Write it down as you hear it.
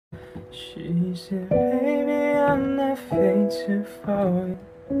She said, baby, I'm not afraid to fall in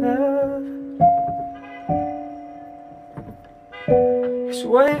love. 'Cause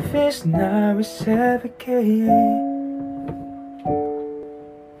what if it's not reciprocated?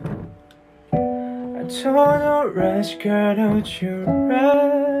 I told her, rush, girl, don't you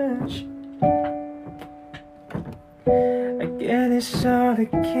rush. I get it's all to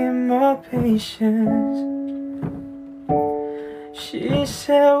keep more patience. She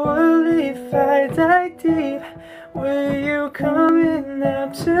said, well, if I die deep, will you come in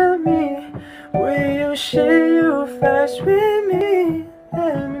after me? Will you share your flash with me?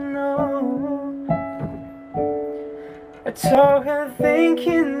 Let me know. I told her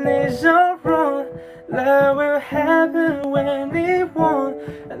thinking is all wrong. Love will happen when it won't.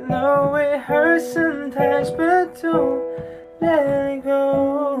 I know it hurts sometimes, but don't let it go.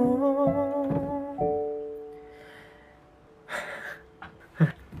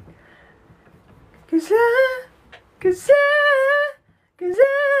 Cause I want you.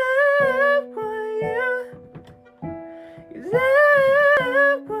 Cause I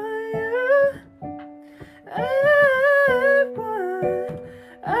want you.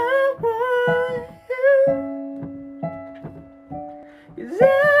 I want you. Cause I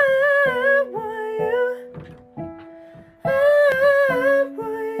want you. I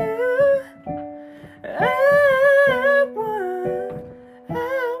want you. I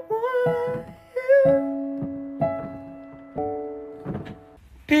want you.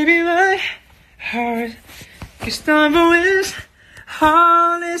 Baby, my heart is stumble is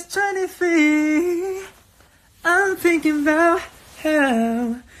heart is 23. I'm thinking about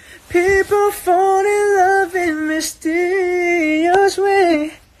how people fall in love in mysterious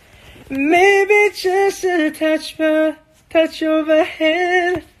way. Maybe just a touch of a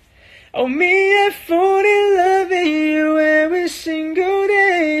hand. Oh, me, I fall in love with you every single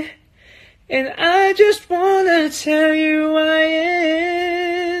day. And I just wanna tell you I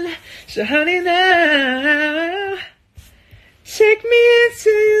am. So honey, now take me into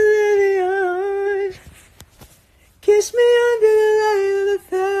your loving arms. Kiss me under the light of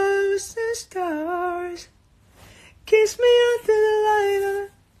 1,000 stars. Kiss me under the light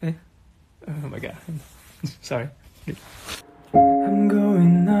of... Oh my god. Sorry. I'm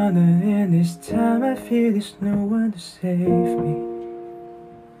going under and this time I feel there's no one to save me.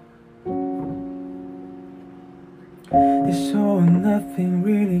 This all or nothing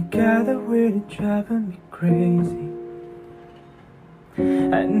really got a way to driving me crazy.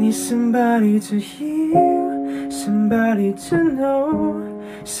 I need somebody to hear, somebody to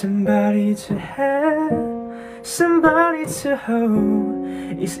know, somebody to have, somebody to hold.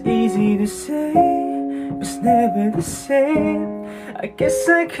 It's easy to say, but it's never the same. I guess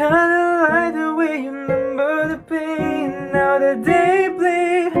I kinda like the way you remember the pain. Now the day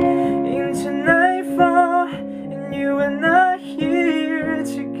bleed into nightfall, and you are not here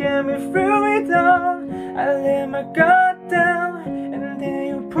to get me through it all. I let my guard down, and then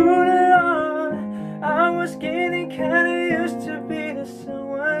you put it on. I was getting kinda used to be the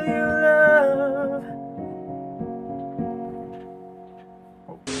someone you love.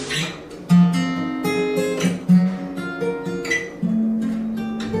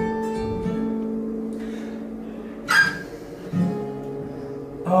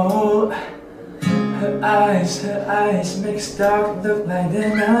 Oh, her eyes make stars look like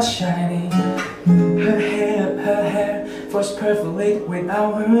they're not shining. Her hair falls perfectly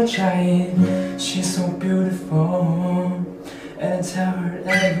without her trying. She's so beautiful, and I tell her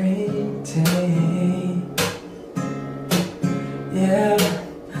every day. Yeah,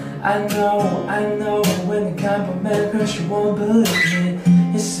 I know when I compliment her she won't believe me.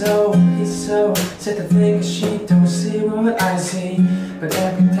 He's so said the things she don't see what I see. But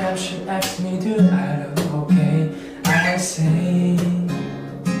every time she asks me to I do okay, I say,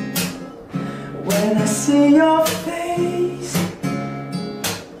 when I see your face,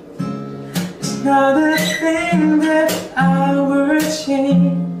 it's not a thing that I would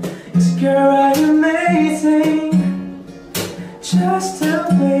change. It's girl, are you amazing, just the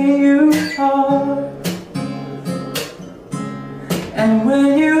way you are. And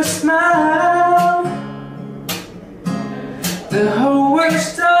when you smile, the whole world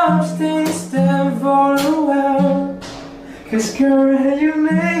stops, things stand for a while. 'Cause girl, are you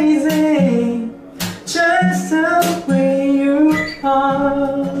amazing, just the way you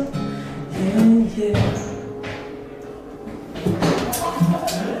are. Yeah, yeah.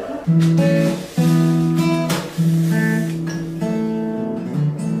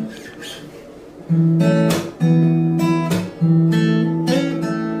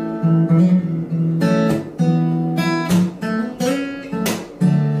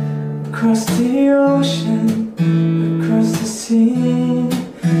 across the ocean, across the sea,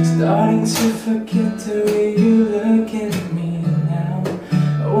 starting to forget the way you look at me now.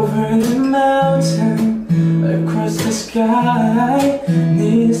 Over the mountain, across the sky,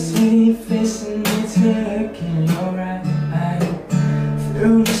 need to see you facing me to look in your eyes.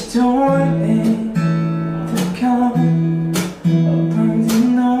 Through the storm and the calm, burned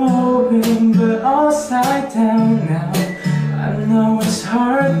in open but upside down now. I know it's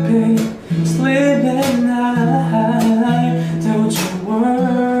hard, babe, sleeping night. Don't you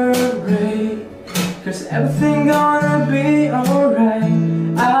worry, 'cause everything gonna be alright.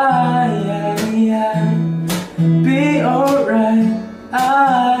 Be alright.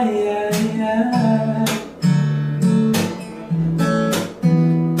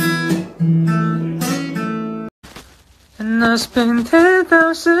 And I spent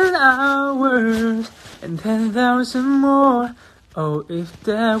 10,000 hours and 10,000 more. Oh, if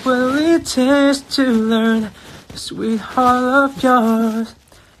that will it takes to learn the sweetheart of yours.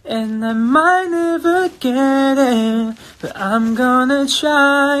 And I might never get it, but I'm gonna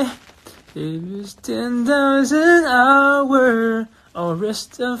try. If it's 10,000 hours or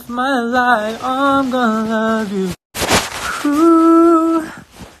rest of my life, I'm gonna love you. Ooh,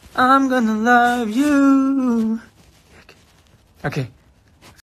 I'm gonna love you. Okay.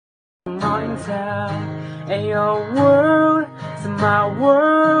 Morning time, and your world is my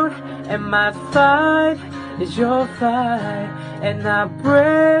world, and my fight is your fight, and my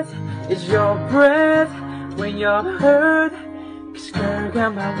breath is your breath when you're hurt. 'Cause girl,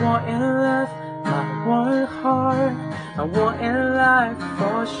 got my one in love, my one heart, my one in life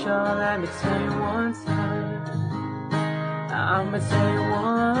for sure. Let me tell you one time, I'ma tell you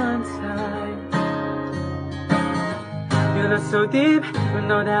one time. You look so deep, you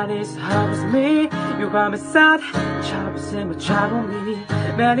know that it's how it's me. You by my side, troubles in my trouble me.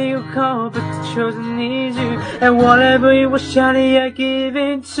 Many you call, but the chosen needs you. And whatever you was shining, I give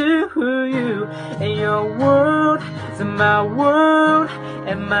it to you. And your world is my world,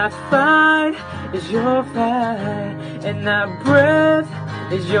 and my fight is your fight, and my breath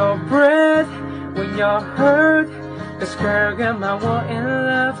is your breath when you're hurt. 'Cause girl, got my one in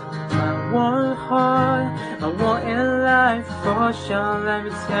love, my one heart, my one in life for sure. Let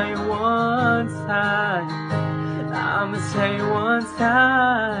me tell you one time, I'ma tell you one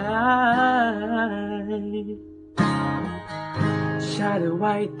time. Shot it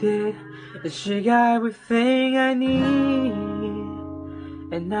white did, and she got everything I need.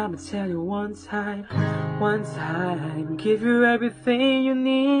 And I'ma tell you one time, give you everything you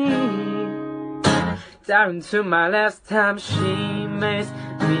need. Down to my last time, she makes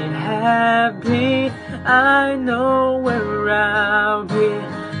me happy. I know where I'll be,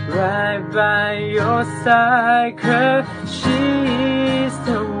 right by your side, 'cause she's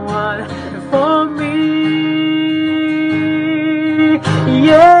the one for me.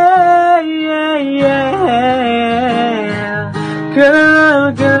 Yeah, yeah, yeah.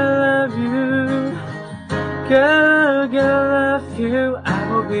 Girl, girl, love you. Girl, girl, love you. I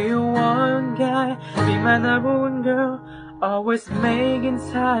will be one guy, be my number one girl, always making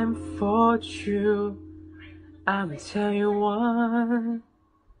time for you. I'ma tell you one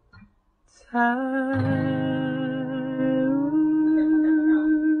time.